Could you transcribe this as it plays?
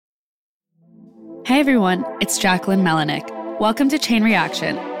Hey everyone, it's Jacqueline Melanik. Welcome to Chain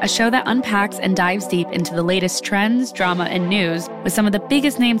Reaction, a show that unpacks and dives deep into the latest trends, drama, and news with some of the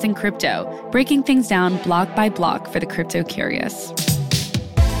biggest names in crypto, breaking things down block by block for the crypto curious.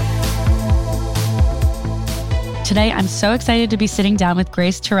 Today, I'm so excited to be sitting down with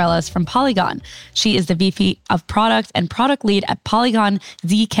Grace Torrellas from Polygon. She is the VP of Product and Product Lead at Polygon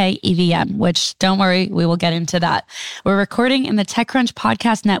ZK EVM, which, don't worry, we will get into that. We're recording in the TechCrunch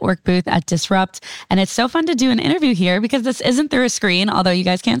Podcast Network booth at Disrupt, and it's so fun to do an interview here because this isn't through a screen, although you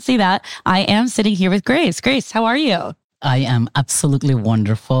guys can't see that. I am sitting here with Grace. Grace, how are you? I am absolutely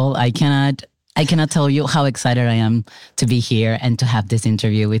wonderful. I cannot tell you how excited I am to be here and to have this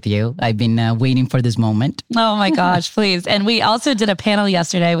interview with you. I've been waiting for this moment. Oh my gosh, please. And we also did a panel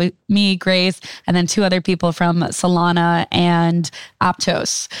yesterday with me, Grace, and then two other people from Solana and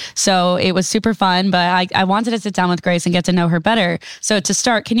Aptos. So it was super fun, but I wanted to sit down with Grace and get to know her better. So to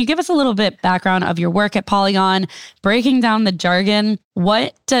start, can you give us a little bit background of your work at Polygon, breaking down the jargon?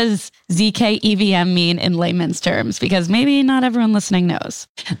 What does ZK EVM mean in layman's terms? Because maybe not everyone listening knows.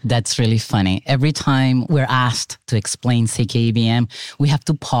 That's really funny. Every time we're asked to explain ZK EVM, we have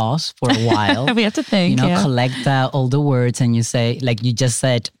to pause for a while. We have to think, collect all the words, and you say, like you just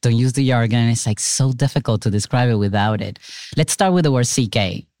said, don't use the jargon. It's like so difficult to describe it without it. Let's start with the word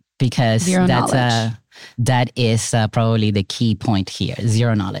ZK because that is probably the key point here,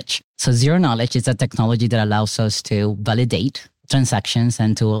 zero knowledge. So zero knowledge is a technology that allows us to validate transactions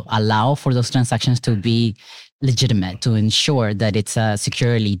and to allow for those transactions to be legitimate, to ensure that it's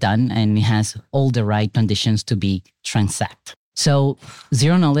securely done and it has all the right conditions to be transact. So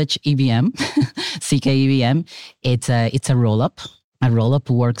zero knowledge EVM, ZK EVM, it's a rollup. A rollup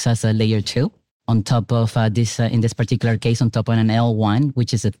works as a layer 2 on top of this, in this particular case, on top of an L1,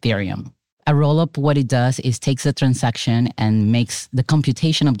 which is Ethereum. A rollup, what it does is takes a transaction and makes the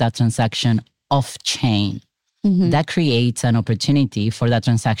computation of that transaction off-chain. Mm-hmm. That creates an opportunity for that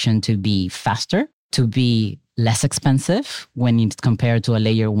transaction to be faster, to be less expensive when it's compared to a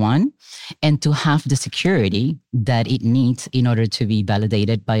layer 1, and to have the security that it needs in order to be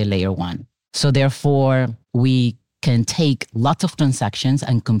validated by a layer 1. So therefore, we can take lots of transactions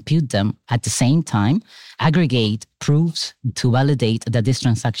and compute them at the same time, aggregate proofs to validate that these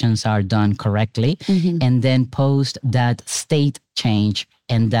transactions are done correctly, and then post that state change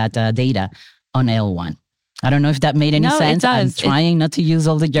and that data on L1. I don't know if that made any sense. It does. I'm trying not to use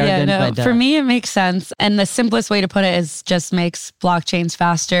all the jargon. But for me, it makes sense. And the simplest way to put it is just makes blockchains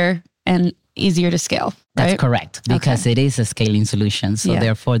faster and easier to scale. That's correct, because it is a scaling solution. So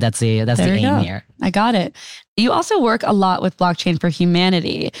therefore, that's the aim here. I got it. You also work a lot with blockchain for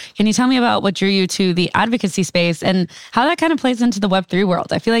humanity. Can you tell me about what drew you to the advocacy space and how that kind of plays into the Web3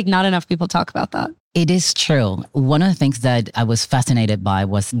 world? I feel like not enough people talk about that. It is true. One of the things that I was fascinated by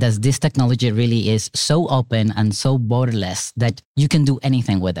was that this technology really is so open and so borderless that you can do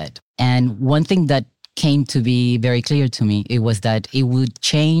anything with it. And one thing that came to be very clear to me, it was that it would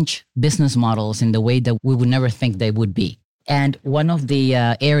change business models in the way that we would never think they would be. And one of the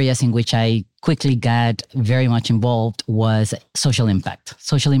areas in which I quickly got very much involved was social impact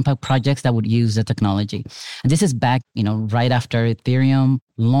projects that would use the technology. And this is back, right after Ethereum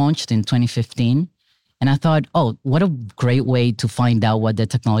launched in 2015. And I thought, what a great way to find out what the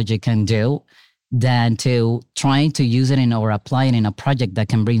technology can do than to trying to use it or apply it in a project that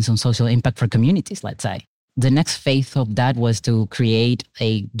can bring some social impact for communities, let's say. The next phase of that was to create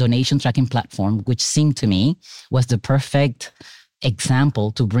a donation tracking platform, which seemed to me was the perfect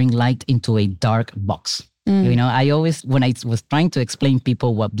example to bring light into a dark box. I always, when I was trying to explain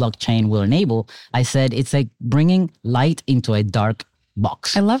people what blockchain will enable, I said it's like bringing light into a dark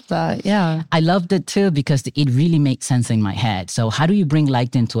box. I love that. Yeah. I loved it too because it really makes sense in my head. So how do you bring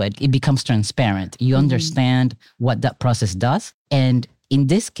light into it? It becomes transparent. You understand what that process does. And in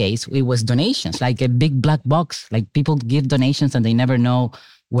this case, it was donations, like a big black box. Like people give donations and they never know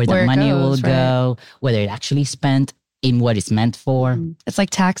where the money will go, whether it actually spent in what it's meant for. It's like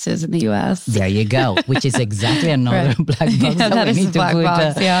taxes in the US. There you go, which is exactly another black box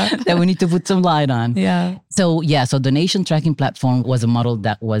that we need to put some light on. So donation tracking platform was a model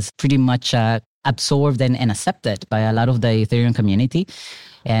that was pretty much absorbed and accepted by a lot of the Ethereum community,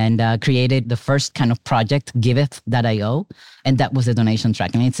 and created the first kind of project, Giveth.io, and that was the donation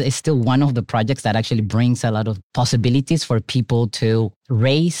tracking. It's still one of the projects that actually brings a lot of possibilities for people to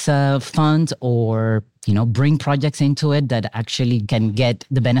raise funds or bring projects into it that actually can get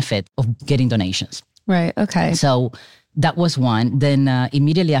the benefit of getting donations. Right. Okay. So that was one. Then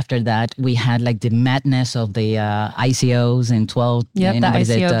immediately after that, we had like the madness of the ICOs in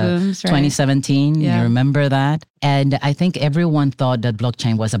 2017. Yeah. You remember that? And I think everyone thought that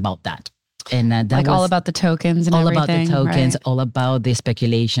blockchain was about that. And that like was all about the tokens and all everything. All about the tokens, right? all about the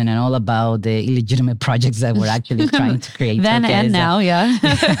speculation, and all about the illegitimate projects that were actually trying to create then tokens. And now, yeah.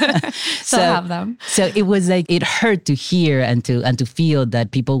 Still have them. So it was like, it hurt to hear and to feel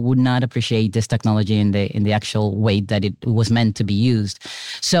that people would not appreciate this technology in the actual way that it was meant to be used.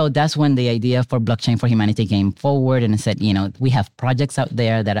 So that's when the idea for Blockchain for Humanity came forward, and I said, we have projects out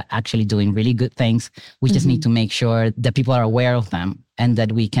there that are actually doing really good things. We just need to make sure that people are aware of them and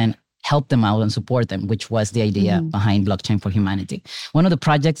that we can help them out and support them, which was the idea behind Blockchain for Humanity. One of the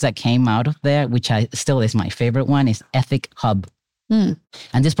projects that came out of there, which still is my favorite one, is Ethic Hub. And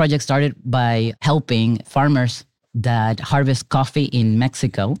this project started by helping farmers that harvest coffee in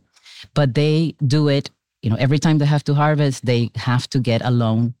Mexico, but they do it, every time they have to harvest, they have to get a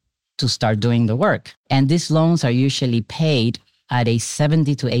loan to start doing the work. And these loans are usually paid at a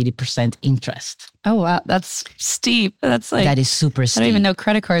 70 to 80% interest. Oh, wow. That's steep. That is super steep. I don't even know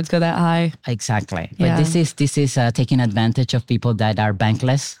credit cards go that high. Exactly. Yeah. But this is taking advantage of people that are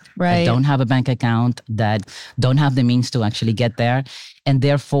bankless, right, that don't have a bank account, that don't have the means to actually get there. And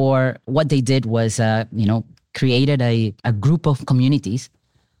therefore, what they did was, created a group of communities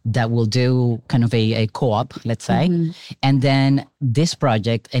that will do kind of a co-op, let's say. And then this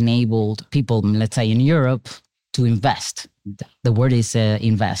project enabled people, let's say in Europe, to invest. The word is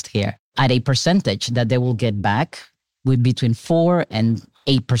invest here at a percentage that they will get back with between 4 and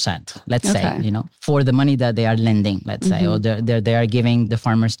 8%, let's say, for the money that they are lending, let's say, or they are giving the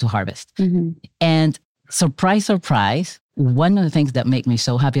farmers to harvest. And surprise, one of the things that make me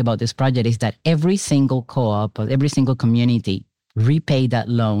so happy about this project is that every single co-op or every single community repay that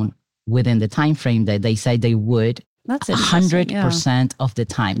loan within the time frame that they say they would. That's 100% of the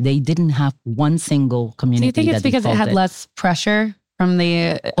time. They didn't have one single community. Do you think it's because it had less pressure from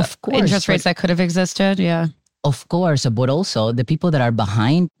the interest rates that could have existed? Yeah. Of course, but also the people that are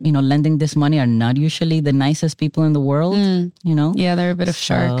behind, lending this money are not usually the nicest people in the world, Yeah, they're a bit of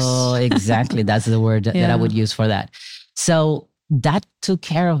sharks. Oh, exactly. That's the word that I would use for that. So that took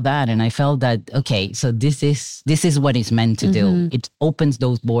care of that. And I felt that, okay, so this is what it's meant to do. It opens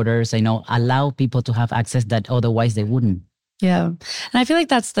those borders, allow people to have access that otherwise they wouldn't. Yeah. And I feel like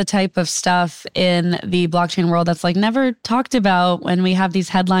that's the type of stuff in the blockchain world that's like never talked about when we have these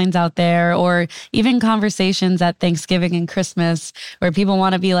headlines out there, or even conversations at Thanksgiving and Christmas where people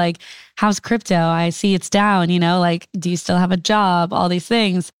want to be like, how's crypto? I see it's down, like, do you still have a job? All these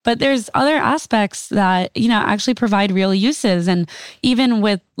things. But there's other aspects that, actually provide real uses. And even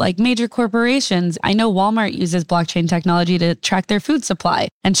with like major corporations, I know Walmart uses blockchain technology to track their food supply.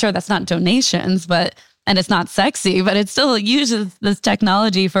 And sure, that's not donations, and it's not sexy, but it still uses this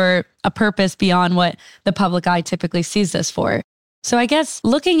technology for a purpose beyond what the public eye typically sees this for. So I guess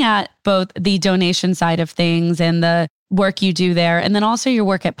looking at both the donation side of things and the work you do there, and then also your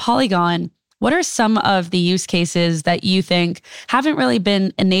work at Polygon, what are some of the use cases that you think haven't really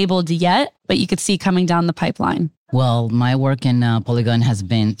been enabled yet, but you could see coming down the pipeline? Well, my work in Polygon has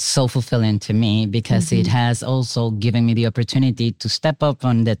been so fulfilling to me because it has also given me the opportunity to step up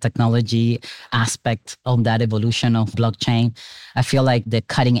on the technology aspect of that evolution of blockchain. I feel like the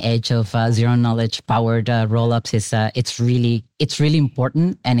cutting edge of zero knowledge powered rollups is it's really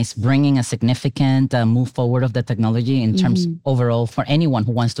important, and it's bringing a significant move forward of the technology in terms overall for anyone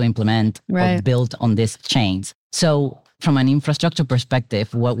who wants to implement or build on these chains. So from an infrastructure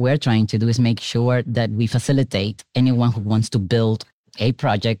perspective, what we're trying to do is make sure that we facilitate anyone who wants to build a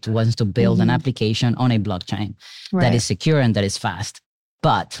project, who wants to build an application on a blockchain that is secure and that is fast.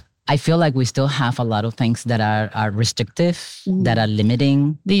 But I feel like we still have a lot of things that are restrictive, that are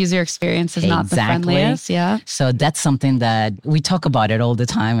limiting. The user experience is not the friendliest, So that's something that we talk about it all the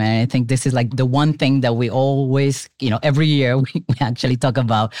time. And I think this is like the one thing that we always, every year we actually talk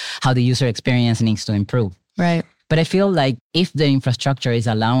about how the user experience needs to improve. Right. But I feel like if the infrastructure is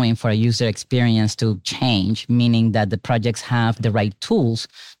allowing for a user experience to change, meaning that the projects have the right tools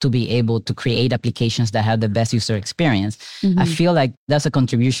to be able to create applications that have the best user experience, I feel like that's a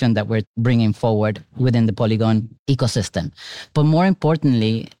contribution that we're bringing forward within the Polygon ecosystem. But more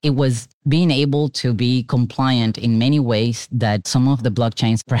importantly, it was being able to be compliant in many ways that some of the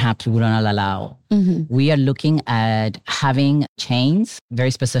blockchains perhaps would not allow. We are looking at having chains,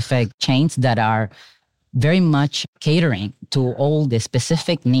 very specific chains that are very much catering to all the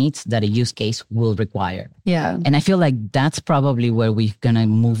specific needs that a use case will require. Yeah. And I feel like that's probably where we're going to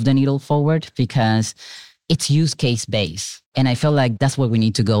move the needle forward, because it's use case based. And I feel like that's what we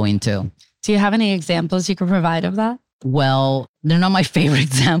need to go into. Do you have any examples you could provide of that? Well, they're not my favorite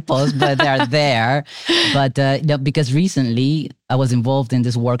examples, but they're there. But because recently I was involved in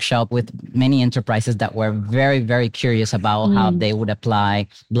this workshop with many enterprises that were very, very curious about how they would apply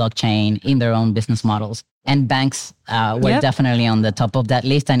blockchain in their own business models. And banks were definitely on the top of that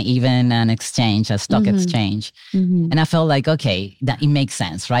list, and even an exchange, a stock exchange. And I felt like, okay, that it makes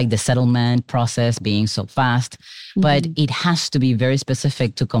sense, right? The settlement process being so fast, but it has to be very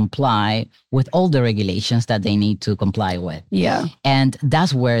specific to comply with all the regulations that they need to comply with. Yeah. And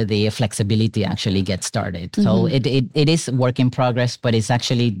that's where the flexibility actually gets started. So it is work in progress, but it's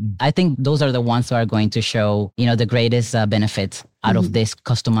actually, I think those are the ones who are going to show, the greatest benefits out of this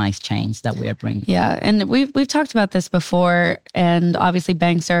customized chains that we are bringing. Yeah. And we've talked about this before. And obviously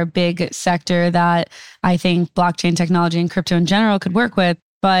banks are a big sector that I think blockchain technology and crypto in general could work with.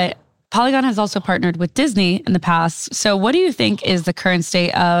 But Polygon has also partnered with Disney in the past. So what do you think is the current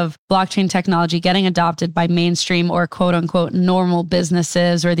state of blockchain technology getting adopted by mainstream or quote unquote normal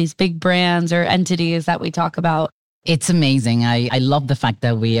businesses or these big brands or entities that we talk about? It's amazing. I love the fact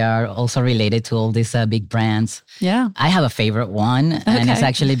that we are also related to all these big brands. Yeah. I have a favorite one. Okay. And it's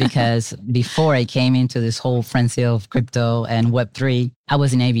actually because before I came into this whole frenzy of crypto and Web3, I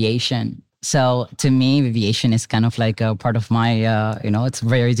was in aviation. So to me, aviation is kind of like a part of my, it's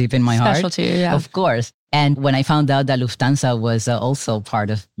very deep in my heart. Specialty, yeah. Of course. And when I found out that Lufthansa was also part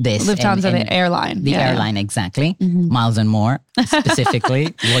of this. Lufthansa, the airline. The airline, exactly. Miles and More,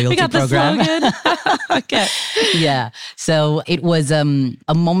 specifically. Loyalty we got program. The slogan. Okay. Yeah. So it was a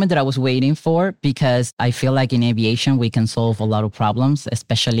moment that I was waiting for, because I feel like in aviation, we can solve a lot of problems,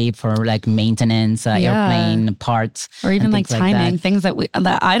 especially for like maintenance, airplane parts. Or even like timing, things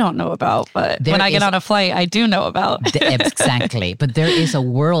that I don't know about. But when I get on a flight, I do know about. Exactly. But there is a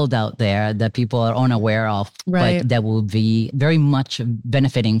world out there that people are unaware of, but that will be very much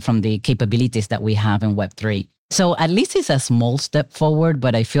benefiting from the capabilities that we have in Web3. So at least it's a small step forward,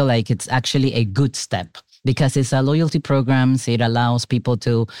 but I feel like it's actually a good step, because it's a loyalty programs. It allows people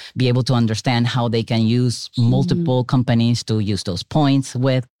to be able to understand how they can use multiple companies to use those points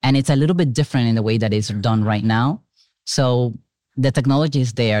with. And it's a little bit different in the way that it's done right now. So the technology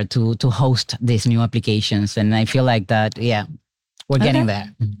is there to host these new applications. And I feel like that, we're getting there.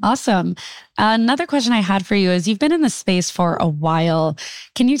 Awesome. Another question I had for you is, you've been in the space for a while.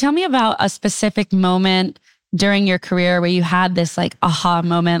 Can you tell me about a specific moment during your career where you had this like aha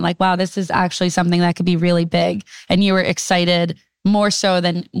moment, like, wow, this is actually something that could be really big, and you were excited more so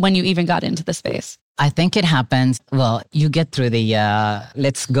than when you even got into the space? I think it happens. Well, you get through the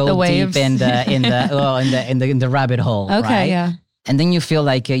let's go deep in the rabbit hole. Okay, right? yeah. And then you feel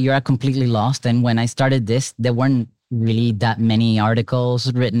like you are completely lost. And when I started this, there weren't really that many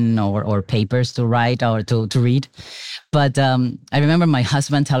articles written or papers to write or to read. But I remember my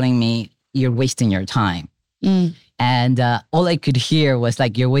husband telling me, "You're wasting your time." And all I could hear was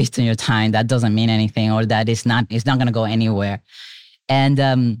like, "You're wasting your time. That doesn't mean anything, or that it's not going to go anywhere." And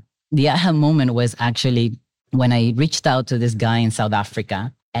the aha moment was actually when I reached out to this guy in South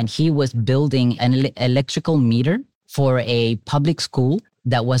Africa, and he was building an electrical meter for a public school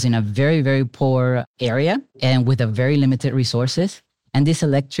that was in a very, very poor area and with a very limited resources. And this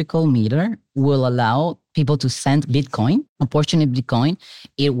electrical meter will allow people to send Bitcoin, a portion of Bitcoin.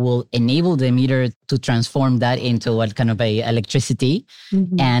 It will enable the meter to transform that into a kind of a electricity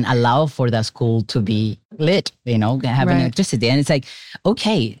and allow for the school to be lit, having electricity. And it's like,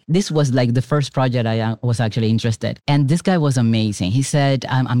 okay, this was like the first project I was actually interested. And this guy was amazing. He said,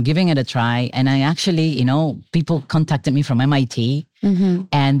 I'm giving it a try. And I actually, people contacted me from MIT.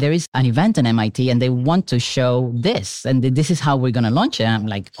 And there is an event in MIT and they want to show this. And this is how we're going to launch it. And I'm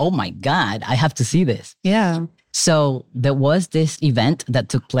like, oh my God, I have to see this. Yeah. So there was this event that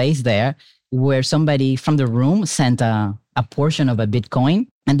took place there where somebody from the room sent a portion of a Bitcoin.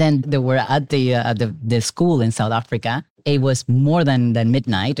 And then they were at the school in South Africa. It was more than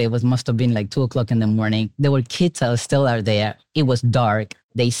midnight. Must have been like 2:00 in the morning. There were kids that still are there. It was dark.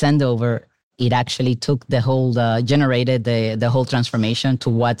 They sent over. It actually took the whole, generated the whole transformation to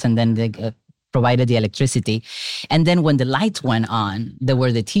watts, and then they provided the electricity. And then when the lights went on, there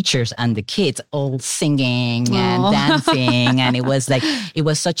were the teachers and the kids all singing and dancing. And it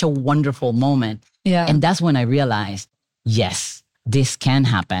was such a wonderful moment. Yeah. And that's when I realized, yes, this can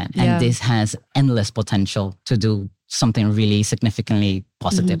happen. And this has endless potential to do something really significantly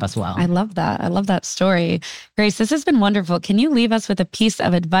positive as well. I love that. I love that story. Grace, this has been wonderful. Can you leave us with a piece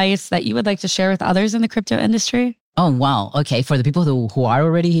of advice that you would like to share with others in the crypto industry? Oh, wow. Okay. For the people who are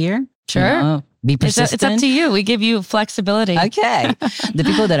already here, sure. Be persistent. It's up to you. We give you flexibility. Okay. The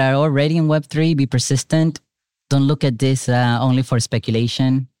people that are already in Web3, be persistent. Don't look at this only for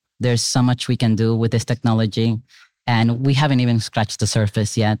speculation. There's so much we can do with this technology. And we haven't even scratched the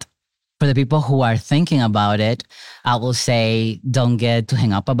surface yet. For the people who are thinking about it, I will say don't get too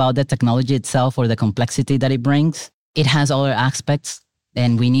hung up about the technology itself or the complexity that it brings. It has other aspects,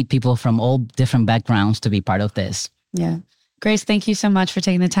 and we need people from all different backgrounds to be part of this. Yeah. Grace, thank you so much for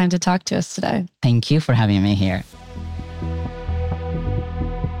taking the time to talk to us today. Thank you for having me here.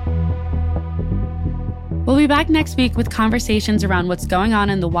 We'll be back next week with conversations around what's going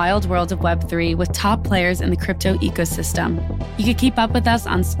on in the wild world of Web3 with top players in the crypto ecosystem. You can keep up with us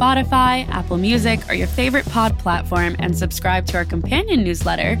on Spotify, Apple Music, or your favorite pod platform and subscribe to our companion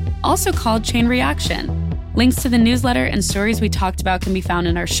newsletter, also called Chain Reaction. Links to the newsletter and stories we talked about can be found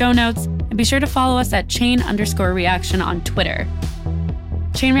in our show notes, and be sure to follow us at chain_reaction on Twitter.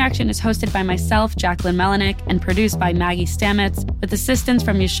 Chain Reaction is hosted by myself, Jacqueline Melanik, and produced by Maggie Stamets, with assistance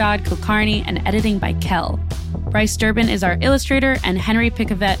from Yashad Kulkarni and editing by Kel. Bryce Durbin is our illustrator, and Henry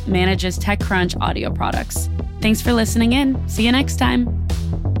Picavet manages TechCrunch audio products. Thanks for listening in. See you next time.